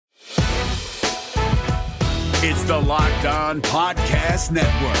It's the Locked On Podcast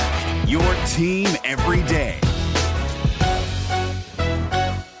Network, your team every day.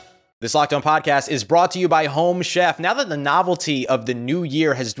 This Locked On Podcast is brought to you by Home Chef. Now that the novelty of the new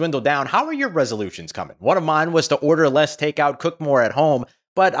year has dwindled down, how are your resolutions coming? One of mine was to order less takeout, cook more at home,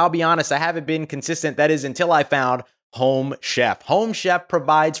 but I'll be honest, I haven't been consistent. That is until I found Home Chef. Home Chef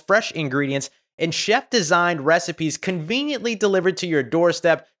provides fresh ingredients and chef-designed recipes conveniently delivered to your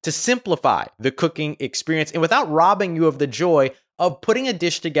doorstep to simplify the cooking experience and without robbing you of the joy of putting a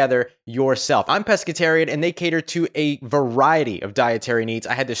dish together yourself. I'm pescatarian and they cater to a variety of dietary needs.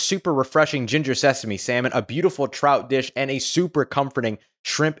 I had this super refreshing ginger sesame salmon, a beautiful trout dish, and a super comforting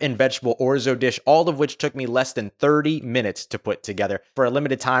shrimp and vegetable orzo dish, all of which took me less than 30 minutes to put together. For a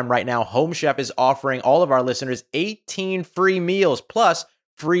limited time right now, Home Chef is offering all of our listeners 18 free meals plus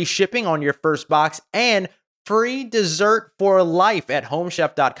free shipping on your first box and free dessert for life at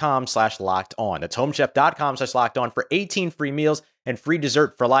homechef.com/lockedon. That's homechef.com/lockedon for 18 free meals and free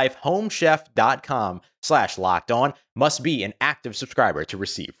dessert for life. Homechef.com/lockedon. Must be an active subscriber to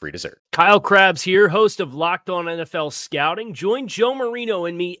receive free dessert. Kyle Krabs here, host of Locked On NFL Scouting. Join Joe Marino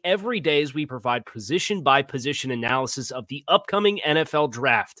and me every day as we provide position-by-position analysis of the upcoming NFL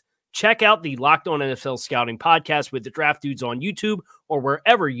Draft. Check out the Locked On NFL Scouting podcast with the Draft Dudes on YouTube or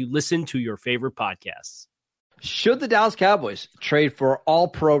wherever you listen to your favorite podcasts. Should the Dallas Cowboys trade for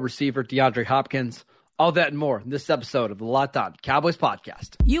all-pro receiver DeAndre Hopkins? All that and more in this episode of the Locked On Cowboys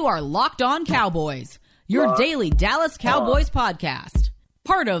podcast. You are Locked On Cowboys, your daily Dallas Cowboys podcast.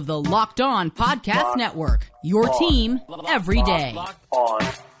 Part of the Locked On Podcast Network, your team every day. Locked on.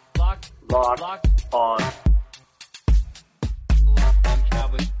 Locked on.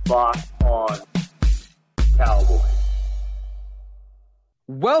 Locked on Cowboys.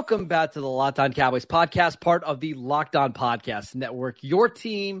 Welcome back to the Locked On Cowboys podcast, part of the Locked On Podcast Network, your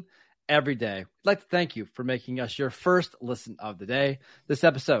team every day. I'd like to thank you for making us your first listen of the day. This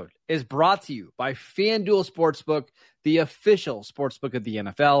episode is brought to you by FanDuel Sportsbook, the official sportsbook of the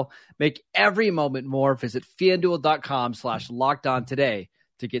NFL. Make every moment more. Visit FanDuel.com/lockedon today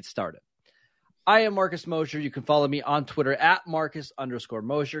to get started. I am Marcus Mosher. You can follow me on Twitter at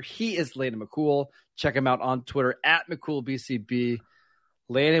Marcus_Mosher. He is Landon McCool. Check him out on Twitter at McCoolBCB.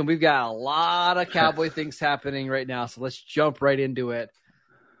 Landon, we've got a lot of Cowboy things happening right now, so let's jump right into it.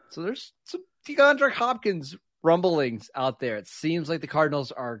 So there's some DeAndre Hopkins rumblings out there. It seems like the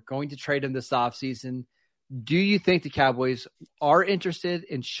Cardinals are going to trade him this offseason. Do you think the Cowboys are interested,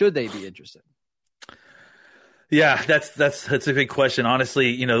 and should they be interested? Yeah, that's a big question.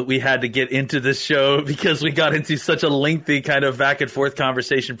 Honestly, we had to get into this show because we got into such a lengthy kind of back and forth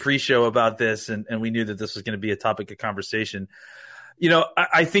conversation pre-show about this, and we knew that this was going to be a topic of conversation.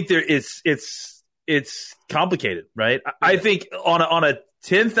 I think it's complicated, right? I think on a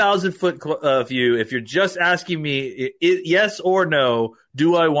 10,000 foot view, if you're just asking me yes or no,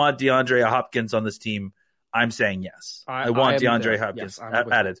 do I want DeAndre Hopkins on this team? I'm saying yes. I want DeAndre Hopkins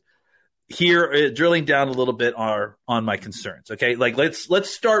added. Here, drilling down a little bit on my concerns. Okay, let's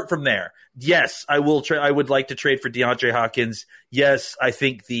start from there. Yes, I will. I would like to trade for DeAndre Hopkins. Yes, I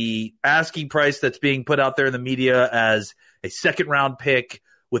think the asking price that's being put out there in the media as a second round pick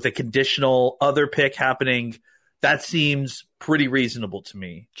with a conditional other pick happening, that seems pretty reasonable to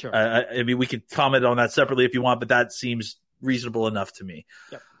me. Sure. I mean, we could comment on that separately if you want, but that seems reasonable enough to me.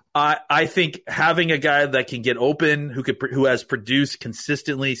 Yep. I think having a guy that can get open, who has produced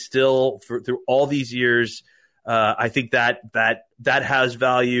consistently still through all these years, I think that has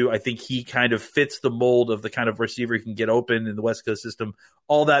value. I think he kind of fits the mold of the kind of receiver who can get open in the West Coast system.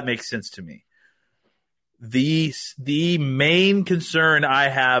 All that makes sense to me. The main concern I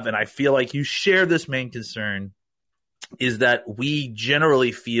have, and I feel like you share this main concern, is that we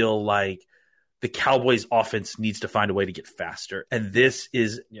generally feel like the Cowboys offense needs to find a way to get faster. And this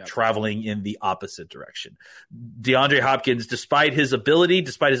is traveling in the opposite direction. DeAndre Hopkins, despite his ability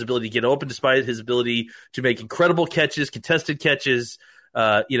to get open, despite his ability to make incredible catches, contested catches,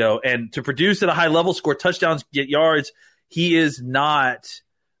 and to produce at a high level, score touchdowns, get yards, he is not,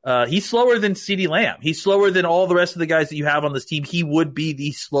 he's slower than CeeDee Lamb. He's slower than all the rest of the guys that you have on this team. He would be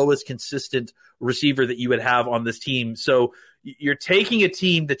the slowest consistent receiver that you would have on this team. So you're taking a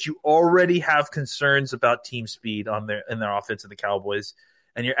team that you already have concerns about team speed in their offense in the Cowboys,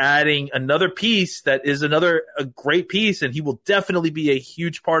 and you're adding another piece that is a great piece, and he will definitely be a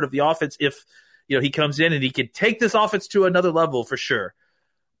huge part of the offense if he comes in and he can take this offense to another level for sure.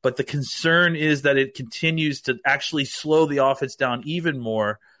 But the concern is that it continues to actually slow the offense down even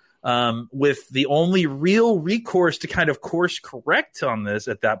more, with the only real recourse to kind of course correct on this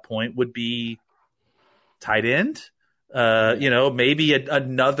at that point would be tight end. Maybe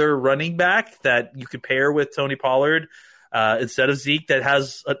another running back that you could pair with Tony Pollard instead of Zeke that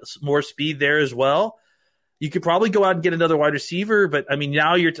has more speed there as well. You could probably go out and get another wide receiver, but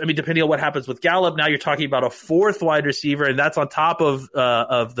now depending on what happens with Gallup, now you're talking about a fourth wide receiver, and that's on top of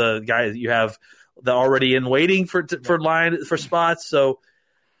the guy that you have that already in waiting for spots. So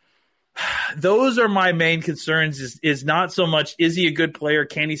those are my main concerns. Is not so much is he a good player?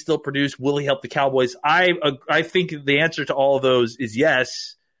 Can he still produce? Will he help the Cowboys? I think the answer to all of those is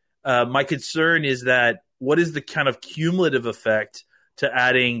yes. My concern is that what is the kind of cumulative effect to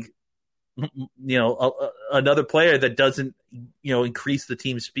adding another player that doesn't, increase the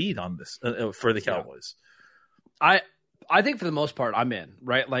team's speed on this for the Cowboys. I think for the most part, I'm in,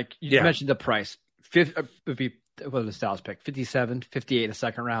 right? Like you mentioned the price, would be what was Styles pick? 57, 58 a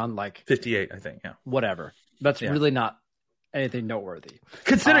second round, like 58, I think. Yeah, whatever. That's really not anything noteworthy.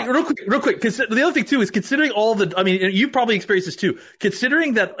 Considering real quick, the other thing too is considering all the. You probably experienced this too.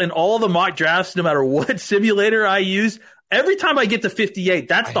 Considering that in all the mock drafts, no matter what simulator I use, every time I get to 58,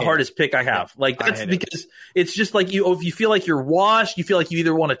 that's the hardest pick I have. Like that's because it's just like if you feel like you're washed, you feel like you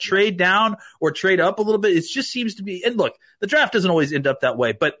either want to trade down or trade up a little bit. It just seems to be. And look, the draft doesn't always end up that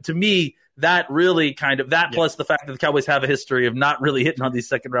way, but to me, that really plus the fact that the Cowboys have a history of not really hitting on these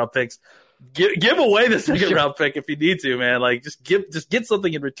second round picks. Give away the second round pick if you need to, man. Like just get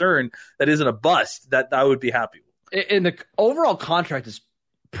something in return that isn't a bust. That I would be happy with. And the overall contract is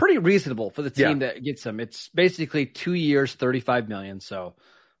pretty reasonable for the team that gets him. It's basically 2 years, $35 million. So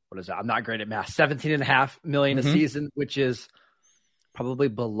what is that? I'm not great at math. $17.5 million a season, which is probably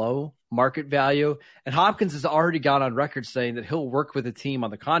below market value. And Hopkins has already gone on record saying that he'll work with the team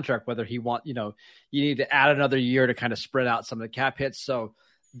on the contract, whether he you need to add another year to kind of spread out some of the cap hits. So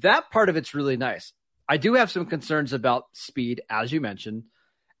that part of it's really nice. I do have some concerns about speed, as you mentioned.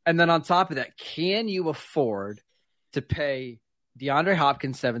 And then on top of that, can you afford to pay DeAndre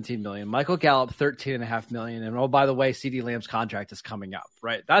Hopkins $17 million, Michael Gallup $13.5 million, and oh, by the way, CeeDee Lamb's contract is coming up,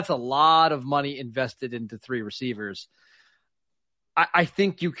 right? That's a lot of money invested into three receivers. I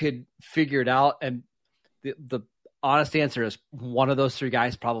think you could figure it out, and the honest answer is one of those three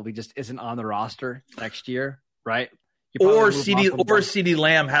guys probably just isn't on the roster next year, right? Or CeeDee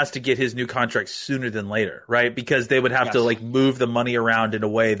Lamb has to get his new contract sooner than later, right? Because they would have to move the money around in a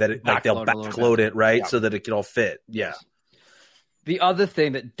way that they'll backload it, right, so that it can all fit. Yeah. The other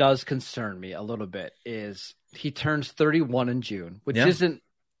thing that does concern me a little bit is he turns 31 in June, which isn't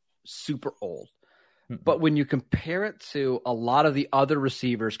super old. But when you compare it to a lot of the other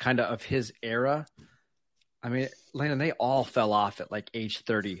receivers kind of his era, Landon, they all fell off at like age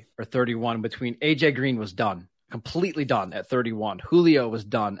 30 or 31. Between AJ Green was done, completely done at 31. Julio was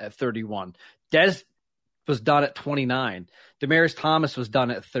done at 31. Dez was done at 29. Demaryius Thomas was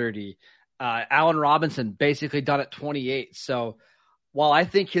done at 30. Allen Robinson basically done at 28. So while I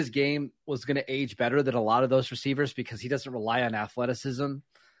think his game was going to age better than a lot of those receivers because he doesn't rely on athleticism,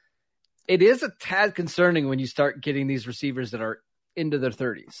 it is a tad concerning when you start getting these receivers that are into their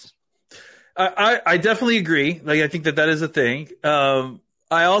 30s. I definitely agree. Like I think that is a thing.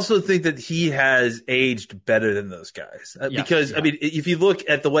 I also think that he has aged better than those guys because if you look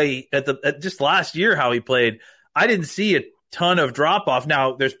at the way at just last year how he played, I didn't see a ton of drop off.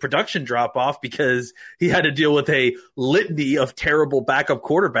 Now there's production drop off because he had to deal with a litany of terrible backup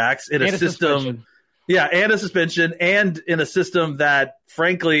quarterbacks in a system. And a suspension, and in a system that,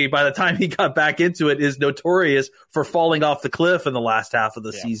 frankly, by the time he got back into it, is notorious for falling off the cliff in the last half of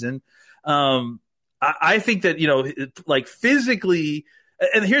the season. I think that, like physically,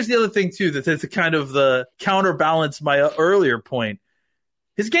 and here's the other thing, too, that's kind of the counterbalance my earlier point.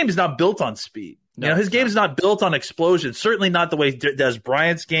 His game is not built on speed. His game is not built on explosion. Certainly not the way Des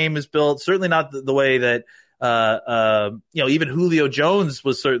Bryant's game is built. Certainly not the way that even Julio Jones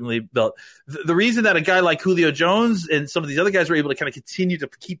was certainly built. The reason that a guy like Julio Jones and some of these other guys were able to kind of continue to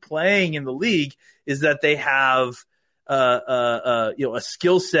keep playing in the league is that they have a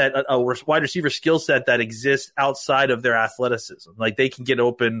skill set, a wide receiver skill set that exists outside of their athleticism. Like they can get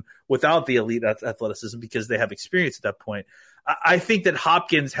open without the elite athleticism because they have experience at that point. I think that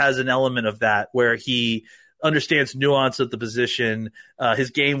Hopkins has an element of that where he understands nuance of the position. His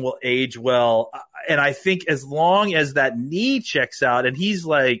game will age well. And I think as long as that knee checks out, and he's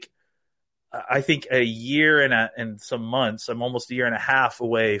like, I think a year and some months, I'm almost a year and a half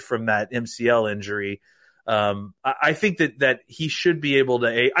away from that MCL injury. I think that he should be able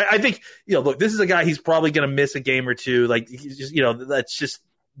to, I think, look, this is a guy, he's probably going to miss a game or two. Like, he's just, that's just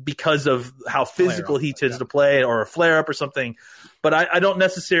because of how physical he tends to play or a flare up or something. But I don't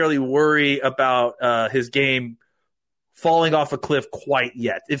necessarily worry about his game falling off a cliff quite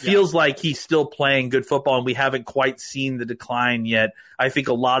yet. It feels like he's still playing good football, and we haven't quite seen the decline yet. I think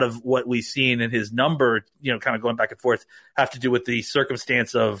a lot of what we've seen in his number, kind of going back and forth, have to do with the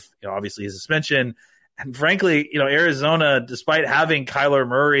circumstance of, obviously his suspension. And frankly, Arizona, despite having Kyler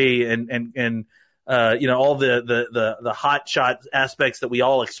Murray and all the hot shot aspects that we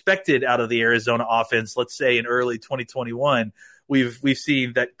all expected out of the Arizona offense, let's say in early 2021, we've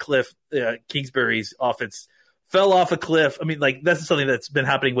seen that Cliff Kingsbury's offense fell off a cliff. I mean, that's something that's been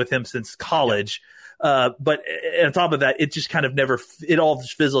happening with him since college. But on top of that, it just kind of it all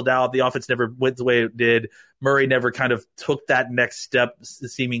just fizzled out. The offense never went the way it did. Murray never kind of took that next step,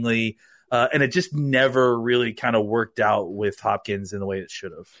 seemingly. And it just never really kind of worked out with Hopkins in the way it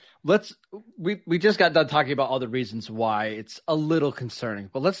should have. We just got done talking about all the reasons why it's a little concerning,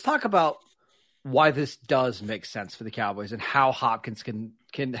 but let's talk about why this does make sense for the Cowboys and how Hopkins can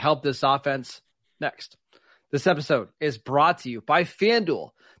help this offense next. This episode is brought to you by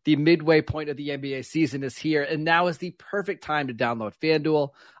FanDuel. The midway point of the NBA season is here, and now is the perfect time to download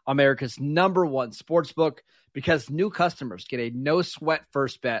FanDuel, America's #1 sportsbook, because new customers get a no-sweat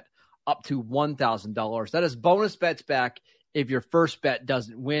first bet up to $1,000. That is bonus bets back if your first bet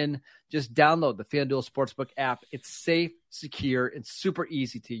doesn't win. Just download the FanDuel Sportsbook app. It's safe, secure, and super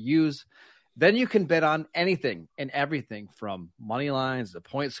easy to use. Then you can bet on anything and everything from money lines to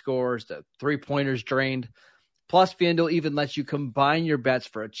point scores to three-pointers drained. Plus, FanDuel even lets you combine your bets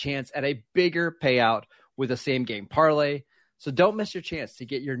for a chance at a bigger payout with a same-game parlay. So don't miss your chance to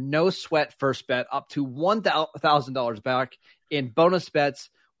get your no-sweat first bet up to $1,000 back in bonus bets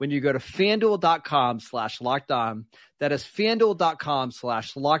when you go to FanDuel.com/LockedOn. That is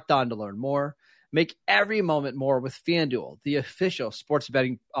FanDuel.com/LockedOn to learn more. Make every moment more with FanDuel, the official sports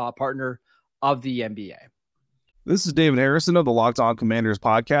betting partner of the NBA. This is David Harrison of the Locked On Commanders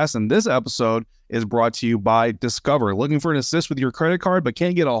podcast, and this episode is brought to you by Discover. Looking for an assist with your credit card but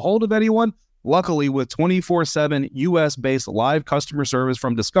can't get a hold of anyone? Luckily, with 24/7 U.S.-based live customer service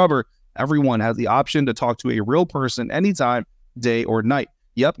from Discover, everyone has the option to talk to a real person anytime, day or night.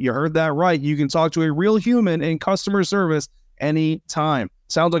 Yep, you heard that right. You can talk to a real human in customer service anytime.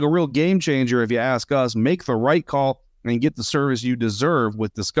 Sounds like a real game changer if you ask us. Make the right call and get the service you deserve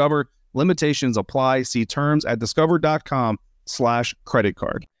with Discover. Limitations apply. See terms at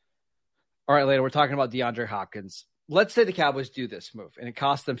discover.com/creditcard. All right, later, we're talking about DeAndre Hopkins. Let's say the Cowboys do this move, and it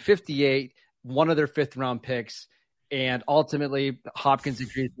costs them 58, one of their fifth-round picks, and ultimately Hopkins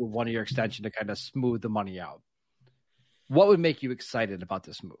agrees with 1 year extension to kind of smooth the money out. What would make you excited about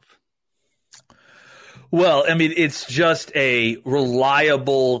this move? Well, I mean, it's just a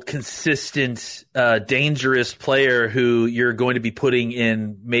reliable, consistent, dangerous player who you're going to be putting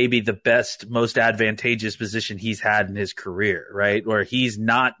in maybe the best, most advantageous position he's had in his career, right? Where he's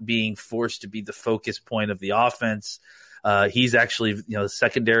not being forced to be the focus point of the offense. He's actually, the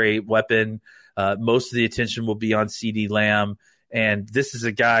secondary weapon. Most of the attention will be on CeeDee Lamb. And this is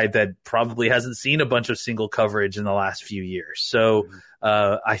a guy that probably hasn't seen a bunch of single coverage in the last few years. So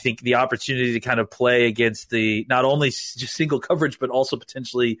I think the opportunity to kind of play against the not only just single coverage, but also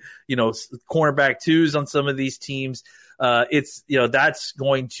potentially, cornerback twos on some of these teams, that's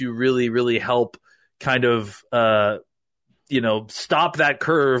going to really, really help kind of, stop that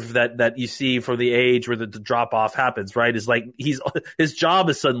curve that you see for the age where the drop off happens, right? Is like his job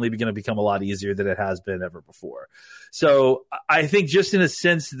is suddenly going to become a lot easier than it has been ever before. So I think just in a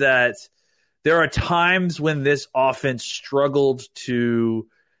sense that there are times when this offense struggled to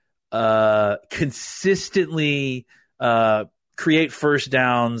consistently create first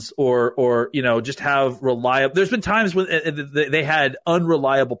downs or just have reliable. There's been times when they had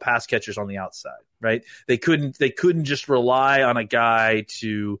unreliable pass catchers on the outside, right? They couldn't just rely on a guy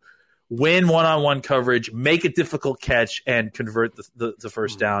to win one-on-one coverage, make a difficult catch, and convert the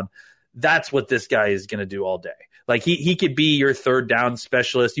first down. That's what this guy is going to do all day. Like he could be your third down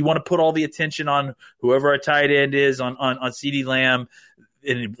specialist. You want to put all the attention on whoever a tight end is on CeeDee Lamb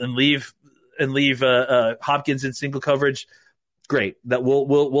and leave Hopkins in single coverage. Great. That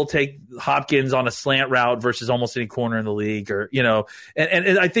we'll take Hopkins on a slant route versus almost any corner in the league,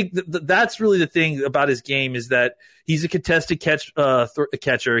 and I think that's really the thing about his game is that he's a contested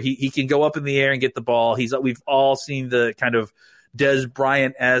catcher. He can go up in the air and get the ball. We've all seen the kind of Des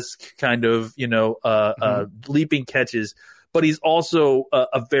Bryant-esque kind of, leaping catches, but he's also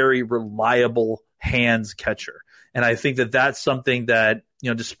a very reliable hands catcher. And I think that's something that,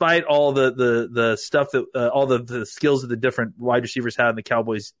 despite all the stuff that all the skills that the different wide receivers had in the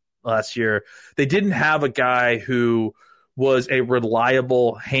Cowboys last year, they didn't have a guy who was a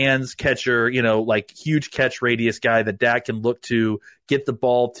reliable hands catcher, like huge catch radius guy that Dak can look to, get the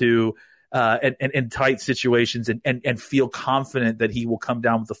ball to. in tight situations and feel confident that he will come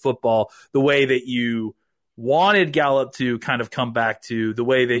down with the football the way that you wanted Gallup to kind of come back to, the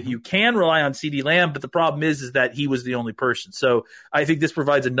way that you can rely on CeeDee Lamb. But the problem is that he was the only person. So I think this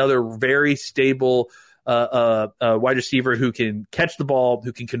provides another very stable wide receiver who can catch the ball,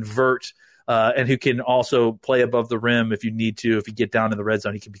 who can convert, and who can also play above the rim if you need to. If you get down in the red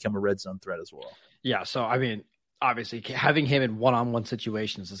zone, he can become a red zone threat as well. Yeah, so I mean, obviously having him in one-on-one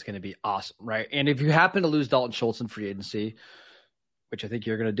situations is going to be awesome, right? And if you happen to lose Dalton Schultz in free agency, which I think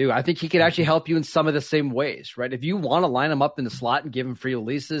you're going to do, I think he could actually help you in some of the same ways, right? If you want to line him up in the slot and give him free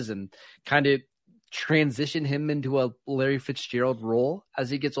releases and kind of transition him into a Larry Fitzgerald role as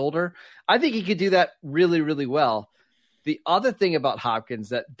he gets older, I think he could do that really, really well. The other thing about Hopkins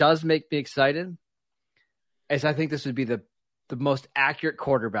that does make me excited is I think this would be the most accurate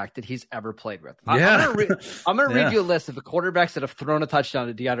quarterback that he's ever played with. Yeah. I'm going to read you a list of the quarterbacks that have thrown a touchdown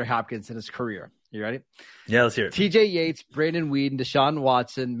to DeAndre Hopkins in his career. You ready? Yeah, let's hear it. TJ Yates, Brandon Weeden, Deshaun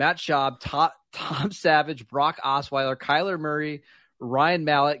Watson, Matt Schaub, Tom Savage, Brock Osweiler, Kyler Murray, Ryan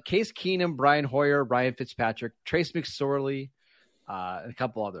Mallett, Case Keenum, Brian Hoyer, Ryan Fitzpatrick, Trace McSorley, and a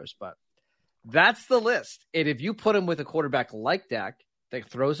couple others. But that's the list. And if you put him with a quarterback like Dak that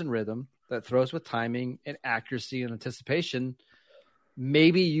throws in rhythm, that throws with timing and accuracy and anticipation,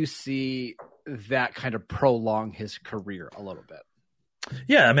 maybe you see that kind of prolong his career a little bit.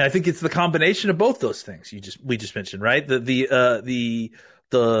 Yeah, I mean, I think it's the combination of both those things we just mentioned, right? The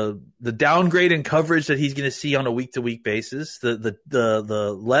downgrade in coverage that he's going to see on a week-to-week basis,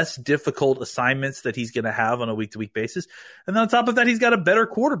 the less difficult assignments that he's going to have on a week-to-week basis, and then on top of that, he's got a better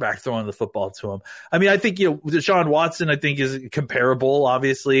quarterback throwing the football to him. I mean, I think Deshaun Watson, I think, is comparable,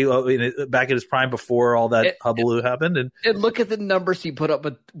 obviously, back in his prime before all that hullabaloo happened, and look at the numbers he put up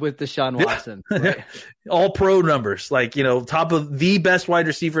with Deshaun Watson, right? All pro numbers, like top of the best wide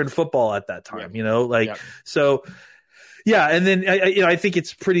receiver in football at that time, so. Yeah, and then I think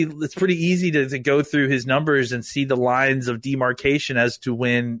it's pretty easy to go through his numbers and see the lines of demarcation as to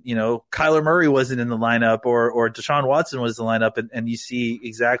when Kyler Murray wasn't in the lineup or Deshaun Watson was in the lineup, and you see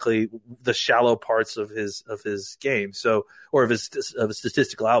exactly the shallow parts of his game, so or of his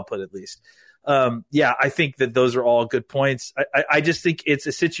statistical output at least. I think that those are all good points. I just think it's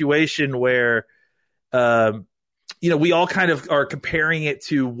a situation where. We all kind of are comparing it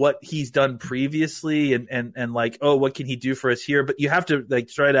to what he's done previously and like, oh, what can he do for us here? But you have to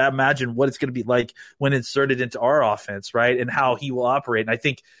try to imagine what it's going to be like when inserted into our offense, right? And how he will operate. And I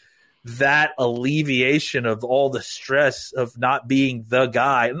think that alleviation of all the stress of not being the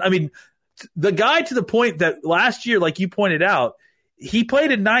guy. I mean, the guy to the point that last year, like you pointed out, he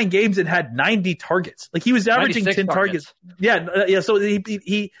played in 9 games and had 90 targets. Like he was averaging 10 targets. Yeah. So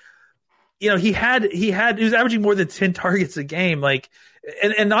he was averaging more than 10 targets a game. Like,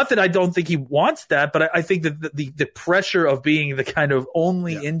 and not that I don't think he wants that, but I think that the pressure of being the kind of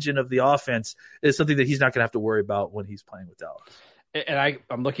only engine of the offense is something that he's not going to have to worry about when he's playing with Dallas. And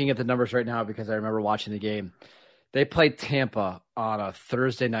I'm looking at the numbers right now because I remember watching the game. They played Tampa on a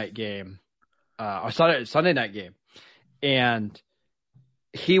Thursday night game, or Sunday night game, and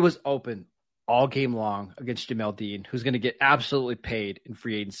he was open all game long against Jamel Dean, who's going to get absolutely paid in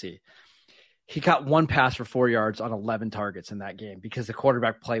free agency. He got 1 pass for 4 yards on 11 targets in that game because the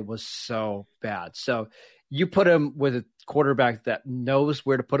quarterback play was so bad. So you put him with a quarterback that knows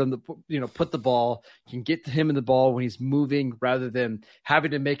where to put him, put the ball, can get to him in the ball when he's moving rather than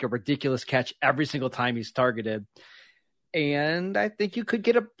having to make a ridiculous catch every single time he's targeted. And I think you could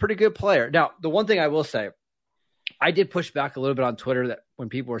get a pretty good player. Now, the one thing I will say, I did push back a little bit on Twitter that when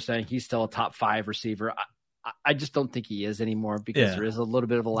people were saying he's still a top 5 receiver, I just don't think he is anymore because there is a little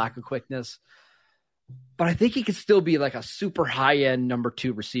bit of a lack of quickness. But I think he could still be like a super high-end number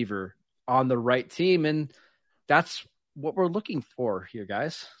 2 receiver on the right team, and that's what we're looking for here,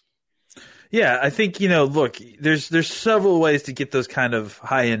 guys. Yeah, I think, look, there's several ways to get those kind of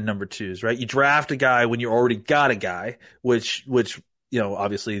high-end number 2s, right? You draft a guy when you already got a guy, which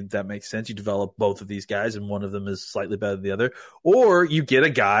obviously that makes sense. You develop both of these guys and one of them is slightly better than the other. Or you get a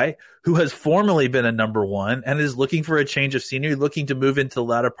guy who has formerly been a number 1 and is looking for a change of scenery, looking to move into the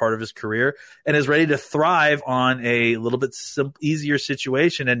latter part of his career and is ready to thrive on a little bit easier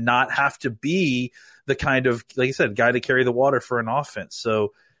situation and not have to be the kind of, like you said, guy to carry the water for an offense.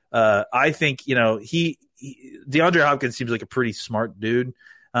 So I think, DeAndre Hopkins seems like a pretty smart dude.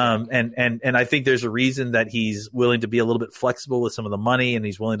 And I think there's a reason that he's willing to be a little bit flexible with some of the money and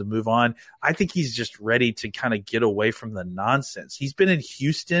he's willing to move on. I think he's just ready to kind of get away from the nonsense. He's been in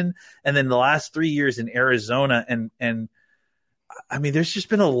Houston and then the last 3 years in Arizona. And I mean, there's just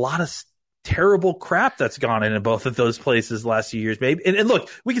been a lot of terrible crap that's gone in both of those places last few years, maybe. And look,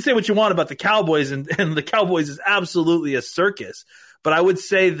 we can say what you want about the Cowboys, and the Cowboys is absolutely a circus. But I would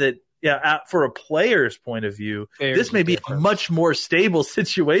say that, for a player's point of view, this may be a much more stable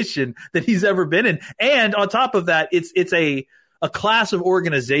situation than he's ever been in. And on top of that, it's a class of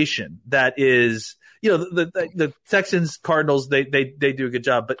organization that is, the Texans, Cardinals, they do a good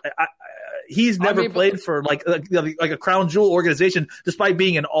job, but he's never played for like a crown jewel organization, despite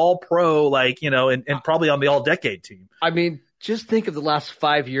being an all-pro, and probably on the all-decade team. I mean, just think of the last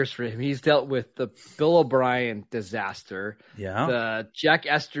 5 years for him. He's dealt with the Bill O'Brien disaster, the Jack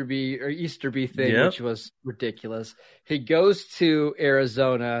Easterby thing, which was ridiculous. He goes to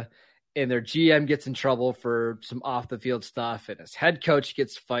Arizona, and their GM gets in trouble for some off-the-field stuff, and his head coach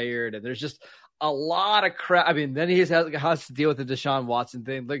gets fired, and there's just a lot of crap. I mean, then he has to deal with the Deshaun Watson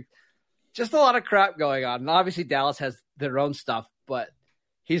thing. Just a lot of crap going on. And obviously Dallas has their own stuff, but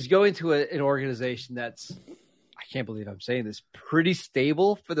he's going to an organization that's, I can't believe I'm saying this, pretty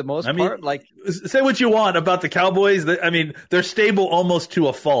stable for the most part. Say what you want about the Cowboys. I mean, they're stable almost to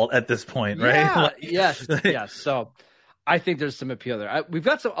a fault at this point, right? Yes. So I think there's some appeal there. We've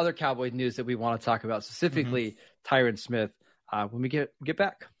got some other Cowboy news that we want to talk about, specifically Tyron Smith, when we get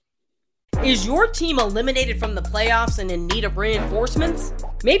back. Is your team eliminated from the playoffs and in need of reinforcements?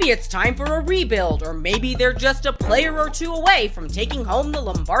 Maybe it's time for a rebuild, or maybe they're just a player or two away from taking home the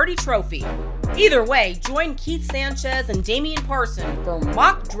Lombardi Trophy. Either way, join Keith Sanchez and Damian Parson for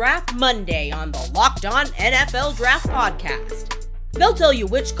Mock Draft Monday on the Locked On NFL Draft Podcast. They'll tell you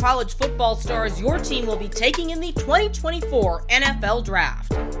which college football stars your team will be taking in the 2024 NFL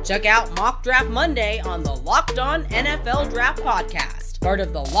Draft. Check out Mock Draft Monday on the Locked On NFL Draft Podcast, part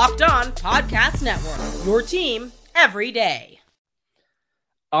of the Locked On Podcast Network, your team every day.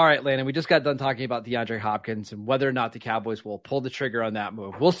 All right, Landon, we just got done talking about DeAndre Hopkins and whether or not the Cowboys will pull the trigger on that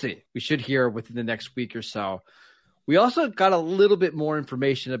move. We'll see. We should hear within the next week or so. We also got a little bit more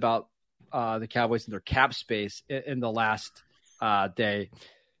information about the Cowboys and their cap space in the last day.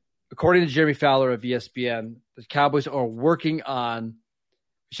 According to Jeremy Fowler of ESPN, the Cowboys are working on,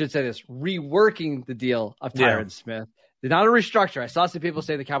 I should say this, reworking the deal of Tyron Smith. They're not a restructure. I saw some people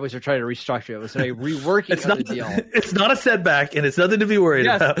say the Cowboys are trying to restructure it. It was a reworking of the deal. It's not a setback, and it's nothing to be worried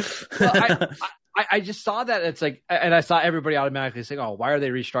about. Well, I just saw that. It's like, and I saw everybody automatically saying, "Oh, why are they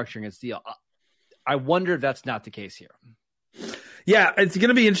restructuring its deal?" I wonder if that's not the case here. Yeah, it's going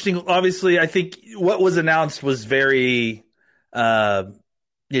to be interesting. Obviously, I think what was announced was very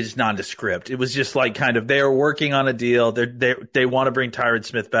just nondescript. It was just like kind of they are working on a deal. They want to bring Tyron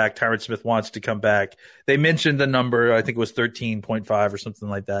Smith back. Tyron Smith wants to come back. They mentioned the number. I think it was 13.5 or something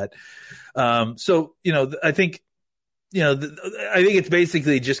like that. So I think it's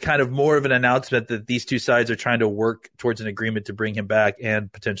basically just kind of more of an announcement that these two sides are trying to work towards an agreement to bring him back and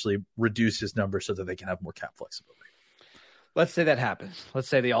potentially reduce his number so that they can have more cap flexibility. Let's say that happens. Let's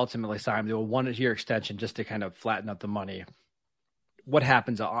say they ultimately sign him to a 1-year extension just to kind of flatten out the money. What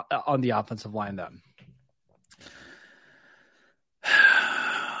happens on the offensive line then?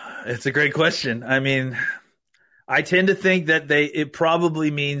 It's a great question. I mean, I tend to think that it probably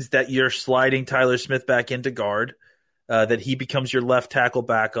means that you're sliding Tyler Smith back into guard, that he becomes your left tackle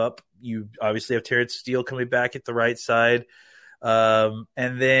backup. You obviously have Terrence Steele coming back at the right side. And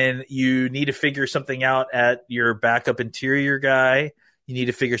then you need to figure something out at your backup interior guy. You need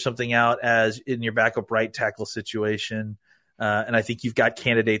to figure something out as in your backup right tackle situation. And I think you've got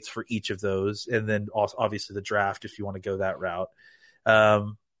candidates for each of those. And then also, obviously, the draft if you want to go that route.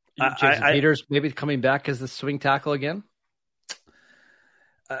 Jason Peters maybe coming back as the swing tackle again?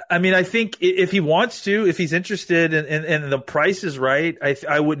 I mean, I think if he wants to, if he's interested and the price is right,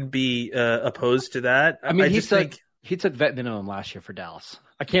 I wouldn't be opposed to that. I mean, he took vet minimum last year for Dallas.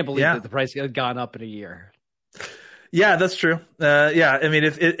 I can't believe that the price had gone up in a year. Yeah, that's true. I mean,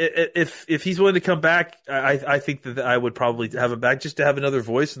 if he's willing to come back, I think that I would probably have him back just to have another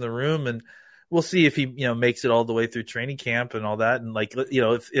voice in the room, and we'll see if he makes it all the way through training camp and all that. And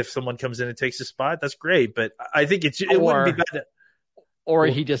if someone comes in and takes his spot, that's great. But I think it wouldn't be bad. Or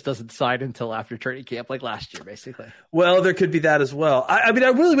he just doesn't sign until after training camp, like last year, basically. Well, there could be that as well. I mean, I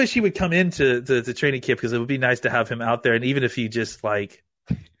really wish he would come into the training camp because it would be nice to have him out there, and even if he just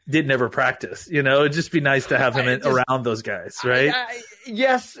didn't ever practice, it'd just be nice to have him around those guys, right?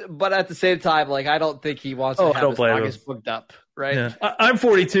 Yes, but at the same time, I don't think he wants to have his August booked up, right? Yeah. I'm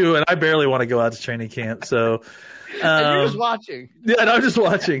 42 and I barely want to go out to training camp, so and you're just watching. Yeah, and I'm just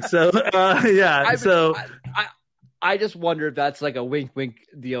watching. So I just wonder if that's like a wink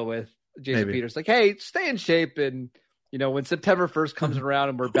deal with Jason Peters, hey, stay in shape, and when September 1st comes around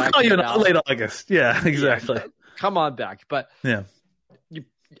and we're back in late August, yeah, exactly. Come on back, but yeah.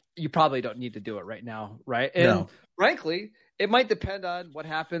 you probably don't need to do it right now, right? And frankly, it might depend on what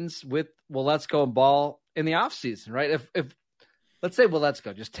happens with Waletzko and Ball in the offseason, right? If let's say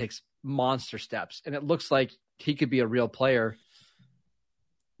Waletzko just takes monster steps and it looks like he could be a real player,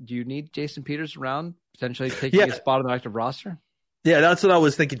 do you need Jason Peters around potentially taking a spot on the active roster? Yeah, that's what I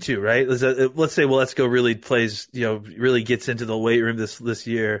was thinking too, right? Let's say Waletzko really plays, really gets into the weight room this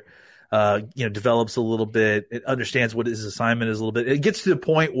year, develops a little bit, it understands what his assignment is a little bit. It gets to the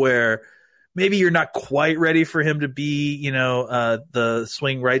point where maybe you're not quite ready for him to be, the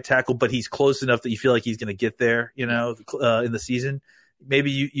swing right tackle, but he's close enough that you feel like he's going to get there, in the season.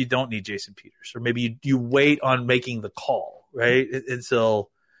 Maybe you don't need Jason Peters, or maybe you wait on making the call, right? Until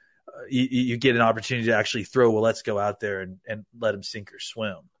you get an opportunity to actually throw Waletzko out there and let him sink or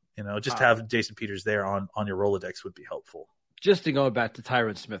swim. Just have Jason Peters there on your Rolodex would be helpful. Just to go back to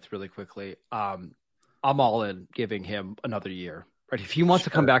Tyron Smith really quickly, I'm all in giving him another year. Right? If he wants to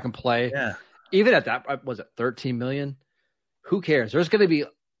come back and play, even at that, was it $13 million? Who cares? There's going to be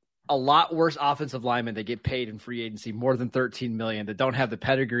a lot worse offensive linemen that get paid in free agency more than $13 million that don't have the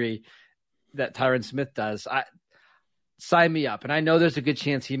pedigree that Tyron Smith does. Sign me up. And I know there's a good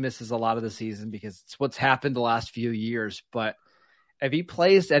chance he misses a lot of the season because it's what's happened the last few years. But if he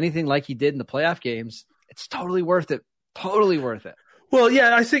plays anything like he did in the playoff games, it's totally worth it. Totally worth it. Well,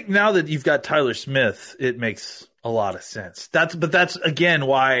 yeah, I think now that you've got Tyler Smith, it makes a lot of sense. That's again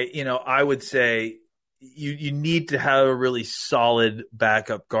why, I would say you need to have a really solid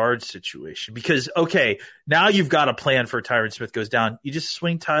backup guard situation because, okay, now you've got a plan for Tyron Smith goes down. You just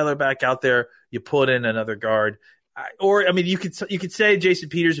swing Tyler back out there. You put in another guard. Or, I mean, you could say Jason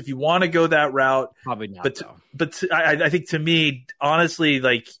Peters if you want to go that route. Probably not. But I think to me, honestly,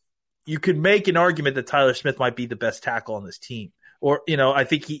 like you could make an argument that Tyler Smith might be the best tackle on this team. Or, I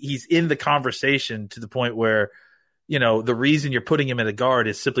think he's in the conversation to the point where, the reason you're putting him in a guard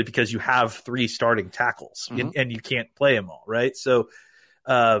is simply because you have 3 starting tackles and you can't play them all, right? So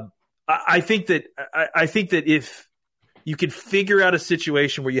I think that if you could figure out a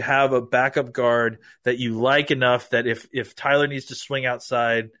situation where you have a backup guard that you like enough that if Tyler needs to swing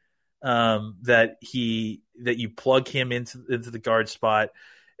outside, that you plug him into the guard spot.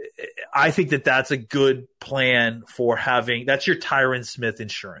 I think that's a good plan for having. That's your Tyron Smith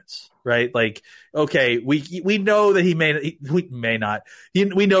insurance, right? Like, okay, we know that we may not.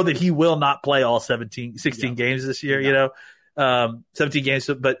 We know that he will not play all 16 games this year. 17 games,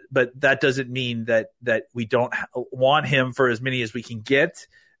 but that doesn't mean that we don't want him for as many as we can get,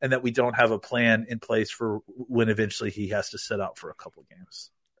 and that we don't have a plan in place for when eventually he has to sit out for a couple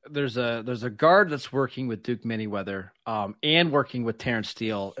games. There's a guard that's working with Duke Manyweather, and working with Terrence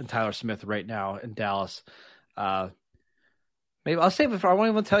Steele and Tyler Smith right now in Dallas. Maybe I'll save it for. I won't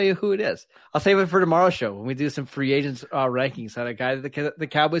even tell you who it is. I'll save it for tomorrow's show when we do some free agents rankings on a guy that the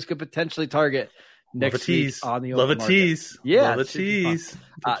Cowboys could potentially target next week on the open market. Yeah, love a tease.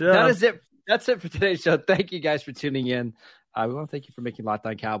 That is it. That's it for today's show. Thank you guys for tuning in. We want to thank you for making Locked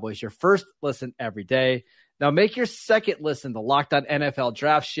On Cowboys your first listen every day. Now make your second listen the Locked On NFL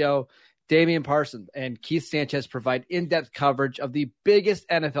Draft Show. Damian Parsons and Keith Sanchez provide in-depth coverage of the biggest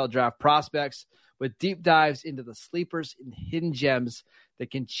NFL draft prospects with deep dives into the sleepers and hidden gems that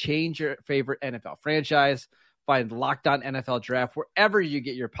can change your favorite NFL franchise. Find Locked On NFL Draft wherever you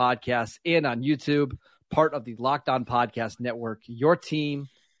get your podcasts and on YouTube, part of the Locked On Podcast Network, your team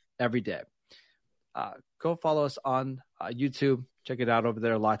every day. Go follow us on YouTube. Check it out over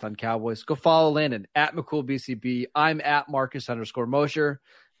there, Locked On Cowboys. Go follow Landon at McCoolBCB. I'm at Marcus_Mosher.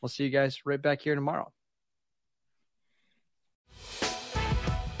 We'll see you guys right back here tomorrow.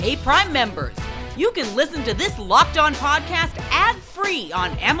 Hey, Prime members, you can listen to this Locked On podcast ad-free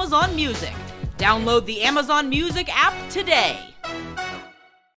on Amazon Music. Download the Amazon Music app today.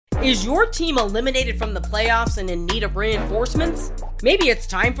 Is your team eliminated from the playoffs and in need of reinforcements? Maybe it's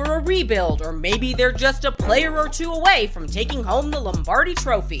time for a rebuild, or maybe they're just a player or two away from taking home the Lombardi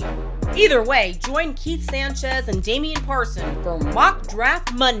Trophy. Either way, join Keith Sanchez and Damian Parson for Mock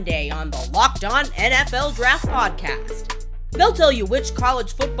Draft Monday on the Locked On NFL Draft Podcast. They'll tell you which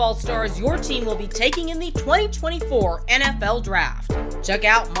college football stars your team will be taking in the 2024 NFL Draft. Check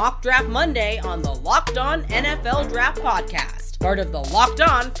out Mock Draft Monday on the Locked On NFL Draft Podcast, part of the Locked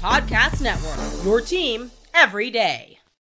On Podcast Network, your team every day.